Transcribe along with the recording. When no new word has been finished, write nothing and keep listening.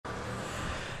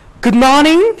Good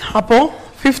morning. Appo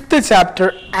fifth chapter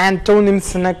antonyms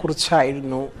ne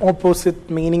kurichayirunnu, opposite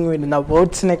meaning veruna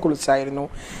words ne kurichayirunnu.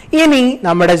 Ini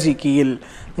nammade GK-il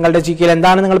ningalude GK-il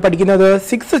endana ningal padikkunnathu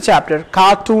sixth chapter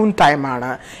cartoon time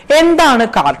aanu. Endana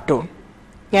cartoon?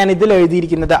 ഞാൻ ഇതിൽ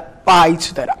എഴുതിയിരിക്കുന്നത്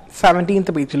വായിച്ചു തരാം. 17th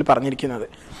പേജിൽ പറഞ്ഞിരിക്കുന്നത്,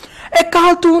 a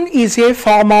cartoon is a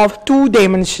form of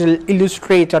two-dimensional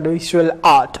illustrated visual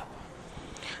art.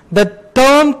 The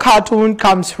term cartoon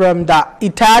comes from the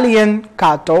Italian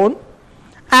cartone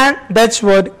and Dutch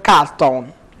word carton,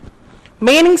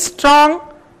 meaning strong,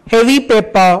 heavy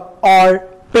paper or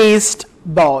paste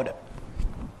board.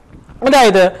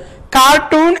 അതായത്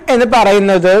cartoon എന്ന്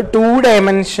പറയുന്നത് two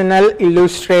dimensional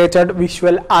illustrated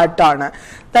visual ആർട്ടാണ്.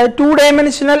 അതായത് two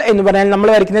dimensional എന്ന് പറഞ്ഞാൽ നമ്മൾ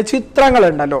വരയ്ക്കുന്ന ചിത്രങ്ങൾ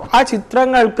ഉണ്ടല്ലോ, ആ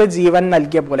ചിത്രങ്ങൾക്ക് ജീവൻ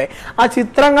നൽകിയ പോലെ ആ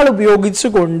ചിത്രങ്ങൾ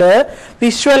ഉപയോഗിച്ചുകൊണ്ട്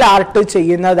വിഷ്വൽ ആർട്ട്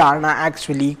ചെയ്യുന്നതാണ്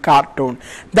actually cartoon.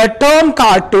 The term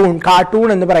cartoon, cartoon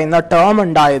എന്ന് പറയുന്ന ടേം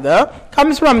ഉണ്ടായത്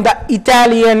comes from the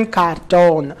Italian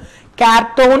carton.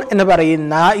 Carton എന്ന്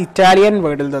പറയുന്ന ഇറ്റാലിയൻ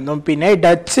വേർഡിൽ നിന്നും പിന്നെ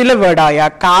ഡച്ചിലെ വേർഡായ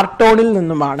കാർട്ടോണിൽ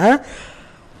നിന്നുമാണ്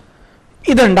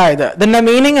ഇതുണ്ടായത്. ഇതിന്റെ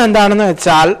മീനിങ് എന്താണെന്ന്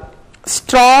വെച്ചാൽ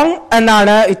സ്ട്രോങ്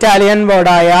എന്നാണ് ഇറ്റാലിയൻ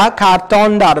വേർഡായ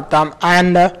കാർട്ടോണിന്റെ അർത്ഥം,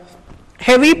 and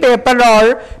heavy paper or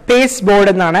paste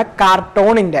board എന്നാണ്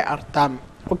കാർട്ടോണിന്റെ അർത്ഥം.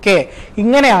 ഓക്കെ,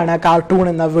 ഇങ്ങനെയാണ് കാർട്ടൂൺ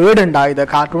എന്ന വേർഡ് ഉണ്ടായത്.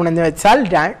 കാർട്ടൂൺ എന്ന് വെച്ചാൽ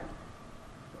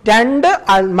രണ്ട്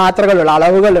മാത്രകളുള്ള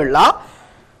അളവുകളുള്ള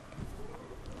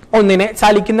ഒന്നിനെ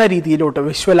ചലിക്കുന്ന രീതിയിലോട്ട്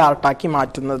വിഷ്വൽ ആർട്ടാക്കി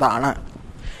മാറ്റുന്നതാണ്.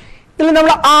 ഇതിൽ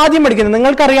നമ്മൾ ആദ്യം പഠിക്കുന്നത്,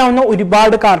 നിങ്ങൾക്കറിയാവുന്ന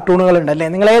ഒരുപാട് കാർട്ടൂണുകൾ ഉണ്ടല്ലേ.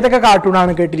 നിങ്ങൾ ഏതൊക്കെ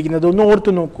കാർട്ടൂണാണ് കേട്ടിരിക്കുന്നത് ഒന്ന്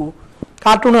ഓർത്തു നോക്കൂ.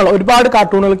 കാർട്ടൂണുകൾ, ഒരുപാട്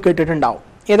കാർട്ടൂണുകൾ കേട്ടിട്ടുണ്ടാവും.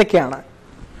 ഏതൊക്കെയാണ്?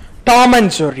 ടോം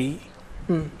ആൻഡ് ജെറി,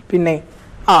 പിന്നെ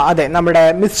അതെ നമ്മുടെ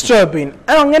മിസ്റ്റർ ബീൻ,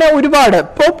 അങ്ങനെ ഒരുപാട്.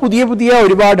 ഇപ്പോൾ പുതിയ പുതിയ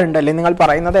ഒരുപാടുണ്ടല്ലേ. നിങ്ങൾ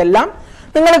പറയുന്നത് എല്ലാം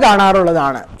നിങ്ങൾ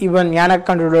കാണാറുള്ളതാണ്. ഈവൻ ഞാനൊക്കെ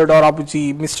കണ്ടിട്ടുള്ള ഡോറ ബുജി,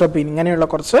 മിസ്റ്റർ ബീൻ, ഇങ്ങനെയുള്ള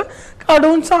കുറച്ച്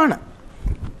കാർട്ടൂൺസ് ആണ്.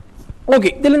 ഓക്കെ,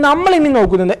 ഇതിൽ നമ്മൾ ഇനി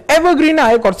നോക്കുന്നത് എവർഗ്രീൻ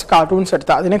ആയ കുറച്ച് കാർട്ടൂൺസ്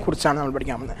എടുത്ത് അതിനെ കുറിച്ചാണ് നമ്മൾ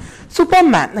പഠിക്കാൻ പോകുന്നത്.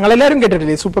 സൂപ്പർമാൻ, നിങ്ങൾ എല്ലാവരും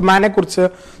കേട്ടിട്ടില്ലേ സൂപ്പർമാനെ കുറിച്ച്?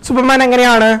 സൂപ്പർമാൻ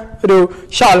എങ്ങനെയാണ്? ഒരു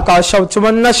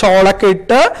ചുവന്ന ഷോളൊക്കെ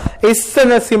ഇട്ട് എസ്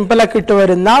എന്ന സിമ്പിളൊക്കെ ഇട്ട്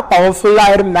വരുന്ന പവർഫുൾ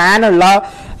ആയ ഒരു മാൻ ഉള്ള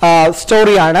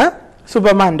സ്റ്റോറിയാണ്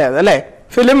സൂപ്പർമാൻ്റെ, അല്ലേ?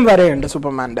 ഫിലിം വരെയുണ്ട്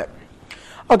സൂപ്പർമാൻ്റെ.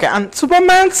 Okay, and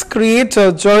Superman's creator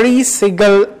Jerry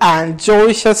Siegel and Joe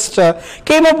Shuster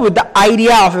came up with the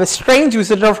idea of a strange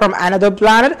visitor from another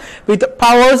planet with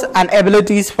powers and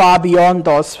abilities far beyond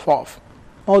those of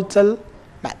mortal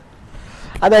man.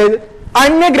 അതായത്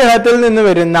അന്യഗ്രഹത്തിൽ നിന്ന്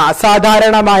വരുന്ന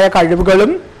അസാധാരണമായ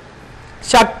കഴിവുകളും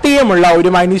ശക്തിയുമുള്ള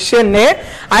ഒരു മനുഷ്യന്റെ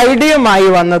ഐഡിയയുമായി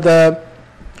വന്നത്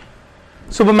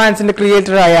സൂപ്പർമാൻസിന്റെ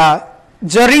ക്രിയേറ്ററായ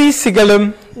Jerry സിഗലും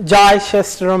Joy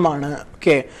ഷെസ്റ്ററുമാണ്.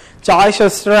 Okay, Joy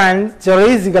ഷെസ്റ്റർ and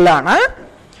Jerry സിഗലാണ്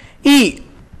ഈ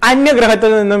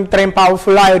അന്യഗ്രഹത്തിൽ നിന്നും ഇത്രയും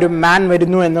പവർഫുൾ ആയ ഒരു മാൻ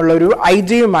വരുന്നു എന്നുള്ള ഒരു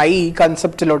ഐഡിയയുമായി ഈ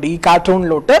കൺസെപ്റ്റിലോട്ട്, ഈ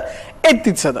കാർട്ടൂണിലോട്ട്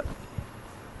എത്തിച്ചത്.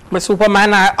 സൂപ്പർമാൻ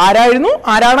ആരായിരുന്നു?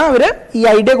 ആരാണ് അവര് ഈ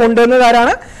ഐഡിയ കൊണ്ടുവന്നത്?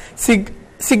 ആരാണ്?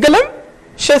 സിഗലും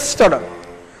ഷെസ്റ്ററും,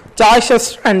 ജോയ്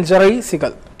ഷെസ്റ്റർ ആൻഡ് ജെറി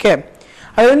സിഗൽ. ഓക്കെ,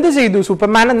 അതെന്ത് ചെയ്തു?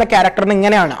 സൂപ്പർമാൻ എന്ന ക്യാരക്ടറിന്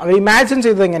ഇങ്ങനെയാണ് അവർ ഇമാജിൻ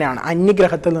ചെയ്തത്. എങ്ങനെയാണ്?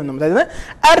 അന്യഗ്രഹത്തിൽ നിന്നും, അതായത്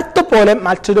എർത്ത് പോലെ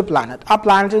മറ്റൊരു പ്ലാനറ്റ്, ആ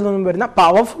പ്ലാനറ്റിൽ നിന്നും വരുന്ന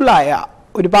പവർഫുൾ ആയ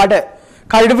ഒരുപാട്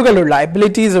കഴിവുകളുള്ള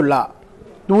എബിലിറ്റീസ് ഉള്ള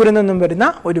ദൂരെ നിന്നും വരുന്ന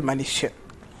ഒരു മനുഷ്യൻ.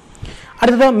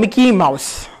 അടുത്തത് Mickey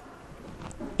mouse.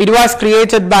 It was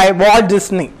created by Walt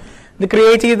Disney. ഇത്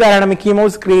ക്രിയേറ്റ് ചെയ്തതാണ്, മിക്കി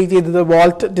മൗസ് ക്രിയേറ്റ് ചെയ്തത്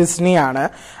വാൾട്ട് ഡിസ്നി ആണ്.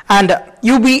 And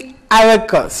Ubi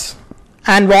അവക്കസ്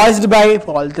and voiced by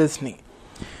Walt Disney.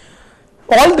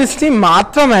 Walt Disney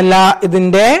മാത്രമല്ല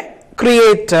ഇതിന്റെ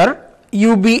ക്രിയേറ്റർ,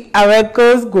 യുബി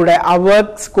അവേക്കേഴ്സ് കൂടെ,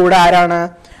 അവേക്സ് കൂടെ ആരാണ്?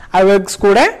 അവേക്സ്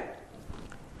കൂടെ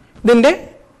ഇതിന്റെ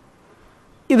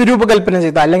ഇത് രൂപകൽപ്പന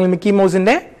ചെയ്ത, അല്ലെങ്കിൽ മിക്കി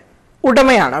മൗസിന്റെ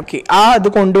ഉടമയാണ്. ഓക്കെ, ആ ഇത്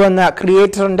കൊണ്ടുവന്ന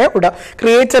ക്രിയേറ്ററിന്റെ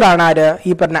ക്രിയേറ്ററാണ് ആര്?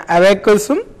 ഈ പറഞ്ഞ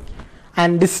അവേക്കേഴ്സും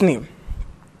ആൻഡ് ഡിസ്നിയും.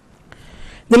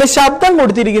 ഇതിന് ശബ്ദം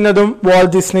കൊടുത്തിരിക്കുന്നതും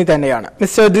വാൾട്ട് ഡിസ്നി തന്നെയാണ്.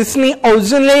 Mister Disney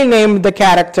originally named the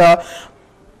character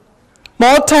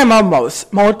മോർട്ടൈമർ mouse.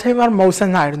 മോർട്ടൈമർ mouse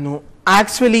എന്നായിരുന്നു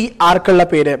ആക്ച്വലി ആർക്കുള്ള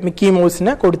പേര്, മിക്കി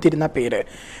മൗസിന് കൊടുത്തിരുന്ന പേര്.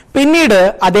 പിന്നീട്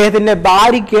അദ്ദേഹത്തിന്റെ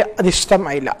ഭാര്യയ്ക്ക് അത്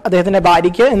ഇഷ്ടമായില്ല. അദ്ദേഹത്തിന്റെ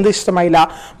ഭാര്യയ്ക്ക് എന്ത് ഇഷ്ടമായില്ല?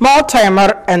 മോർട്ടൈമർ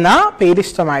എന്ന പേര്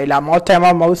ഇഷ്ടമായില്ല,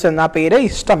 മോർട്ടൈമർ മൗസ് എന്ന പേര്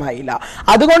ഇഷ്ടമായില്ല.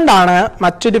 അതുകൊണ്ടാണ്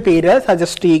മറ്റൊരു പേര്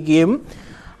സജസ്റ്റ് ചെയ്യുകയും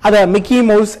അത് മിക്കി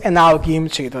മൗസ് എന്നാവുകയും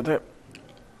ചെയ്തത്.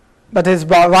 But his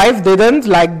wife didn't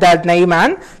like that name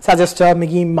and suggested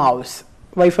Mickey Mouse.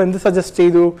 Wife എന്ത് സജസ്റ്റ്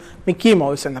ചെയ്തു? മിക്കി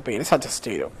മൗസ് എന്ന പേര്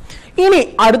സജസ്റ്റ് ചെയ്തു. ഇനി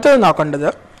അടുത്തത് നോക്കേണ്ടത്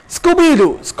സ്കൂബിഡു.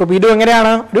 സ്കൂബിഡു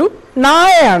എങ്ങനെയാണ്? ഒരു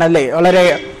നായയാണല്ലേ, വളരെ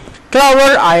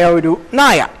ക്ലവർ ആയ ഒരു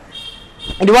നായ.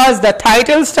 It was the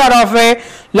title star of A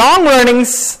long running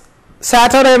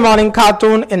Saturday morning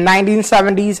cartoon in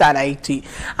 1970s and 80.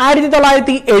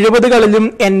 1970കളിലും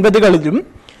 80കളിലും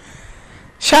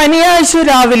ശനിയാഴ്ച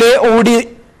രാവിലെ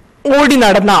ഓടി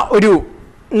നടന്ന ഒരു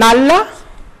നല്ല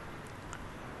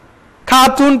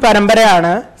cartoon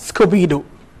പരമ്പരയാണ് Scooby-do.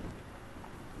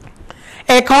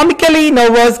 A comically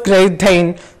nervous Great Dane,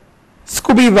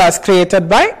 Scooby was created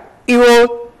by Io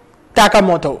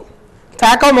Takamoto.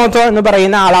 Takamoto എന്ന്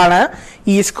പറയുന്ന ആളാണ്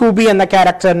ഈ സ്കൂബി എന്ന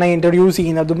ക്യാരക്ടറിനെ ഇൻട്രൊഡ്യൂസ്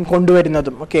ചെയ്യുന്നതും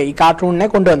കൊണ്ടുവരുന്നതും ഈ കാർട്ടൂണിനെ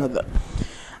കൊണ്ടുവന്നത്.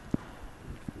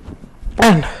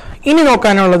 ഇനി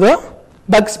നോക്കാനുള്ളത്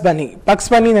ബഗ്സ് ബണ്ണി.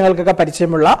 ബഗ്സ് ബണ്ണി നിങ്ങൾക്കൊക്കെ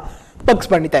പരിചയമുള്ള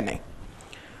ബഗ്സ് ബണ്ണി തന്നെ.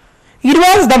 It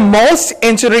was the most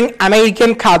enduring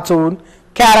American cartoon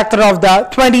character of the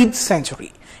 20th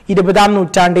century. 20ാം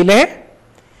നൂറ്റാണ്ടിലെ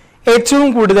ഏറ്റവും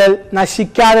കൂടുതൽ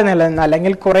നശിക്കാതെ നിലനിന്ന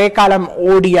അല്ലെങ്കിൽ കുറെ കാലം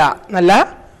ഓടിയ നല്ല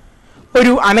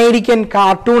ഒരു American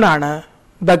കാർട്ടൂണാണ്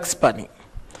Bugs bunny.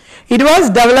 It was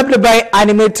developed by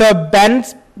animator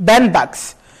Ben Bugs.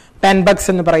 Ben Bugs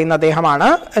എന്ന് പറയുന്ന അദ്ദേഹമാണ്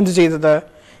എന്ത് ചെയ്തത്,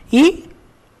 ഈ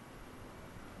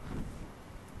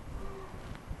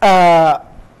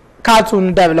cartoon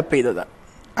develop ചെയ്തത്.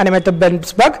 Animator Ben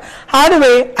Bugs,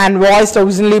 hardware and voiced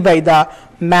originally by the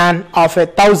Man of a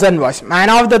Thousand Voices. Man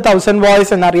of the Thousand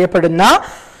Voices എന്നറിയപ്പെടുന്ന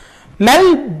മെൽ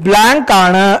blank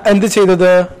ആണ് എന്ത്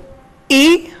ചെയ്തത്, ഈ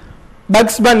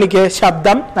ബഗ്സ് ബണ്ണിക്ക്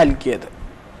ശബ്ദം നൽകിയത്.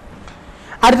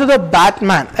 അടുത്തത്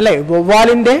ബാറ്റ്മാൻ അല്ലെ,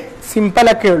 വവ്വാലിന്റെ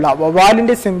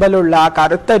സിമ്പലുള്ള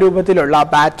കറുത്ത രൂപത്തിലുള്ള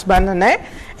ബാറ്റ്മാൻ തന്നെ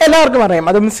എല്ലാവർക്കും അറിയാം.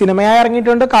 അതും സിനിമയായി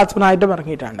ഇറങ്ങിയിട്ടുണ്ട്, കാർട്ടൂണായിട്ടും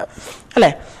ഇറങ്ങിയിട്ടുണ്ട്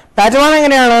അല്ലെ. ബാറ്റ്മാൻ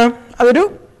എങ്ങനെയാണ്, അതൊരു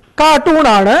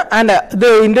കാർട്ടൂണാണ്. ആൻഡ് ഇത്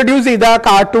ഇൻട്രൊഡ്യൂസ് ചെയ്ത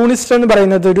കാർട്ടൂണിസ്റ്റ് എന്ന്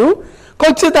പറയുന്നത് ഒരു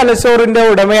കൊച്ചു തലച്ചോറിന്റെ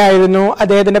ഉടമയായിരുന്നു.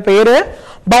 അദ്ദേഹത്തിന്റെ പേര്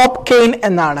ബോബ് കെയ്ൻ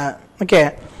എന്നാണ്. Okay,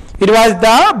 it was the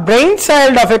brain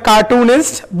child of A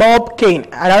cartoonist Bob Kane.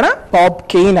 ആരാണ്, ബോബ്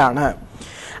കെയ്ൻ ആണ്.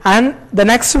 And the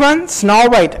next one snow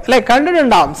white അല്ലെ,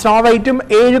 കണ്ടിട്ടുണ്ടാവും സ്നോ വൈറ്റും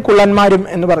 7 കുള്ളന്മാരും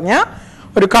എന്ന് പറഞ്ഞ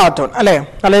ഒരു കാർട്ടൂൺ അല്ലെ.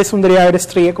 നല്ല സുന്ദരിയായ ഒരു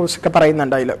സ്ത്രീയെ കുറിച്ചൊക്കെ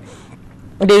പറയുന്നുണ്ട് അതിൽ.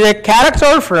 It is a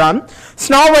character from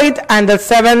Snow White and the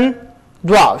 7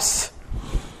 Dwarfs.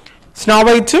 Snow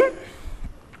Whiteും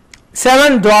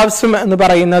 7 Dwarfsും എന്ന്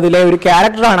പറയുന്നതിലെ ഒരു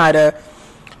ക്യാരക്ടറാണ് ആര്,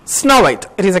 Snow White.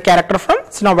 It is a character from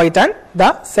Snow White and the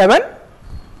 7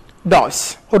 Dwarfs.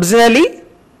 Originally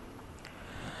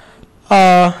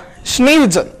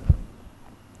Schneewittchen,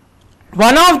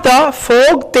 one of the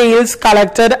folk tales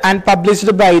collected and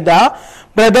published by the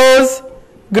brothers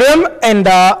Grimm in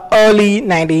the early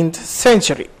 19th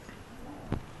century.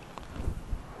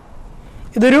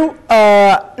 ഇതൊരു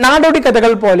നാടോടി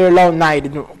കഥകൾ പോലെയുള്ള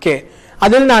ഒന്നായിരുന്നു. Okay,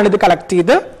 അതിൽ നിന്നാണ് ഇത് collect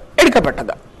ചെയ്ത്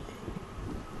എടുക്കപ്പെട്ടത്.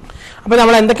 അപ്പൊ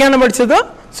നമ്മൾ എന്തൊക്കെയാണ് പഠിച്ചത്,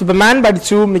 സൂപ്പർമാൻ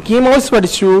പഠിച്ചു, മിക്കി മൗസ്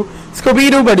പഠിച്ചു,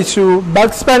 സ്കൂബി-ഡൂ പഠിച്ചു,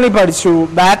 ബഗ്സ് ബണ്ണി പഠിച്ചു,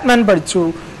 ബാറ്റ്മാൻ പഠിച്ചു,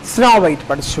 സ്നോ വൈറ്റ്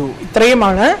പഠിച്ചു.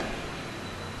 ഇത്രയുമാണ്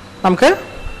നമുക്ക്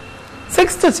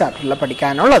 6th ചാപ്റ്ററിൽ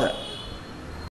പഠിക്കാനുള്ളത്.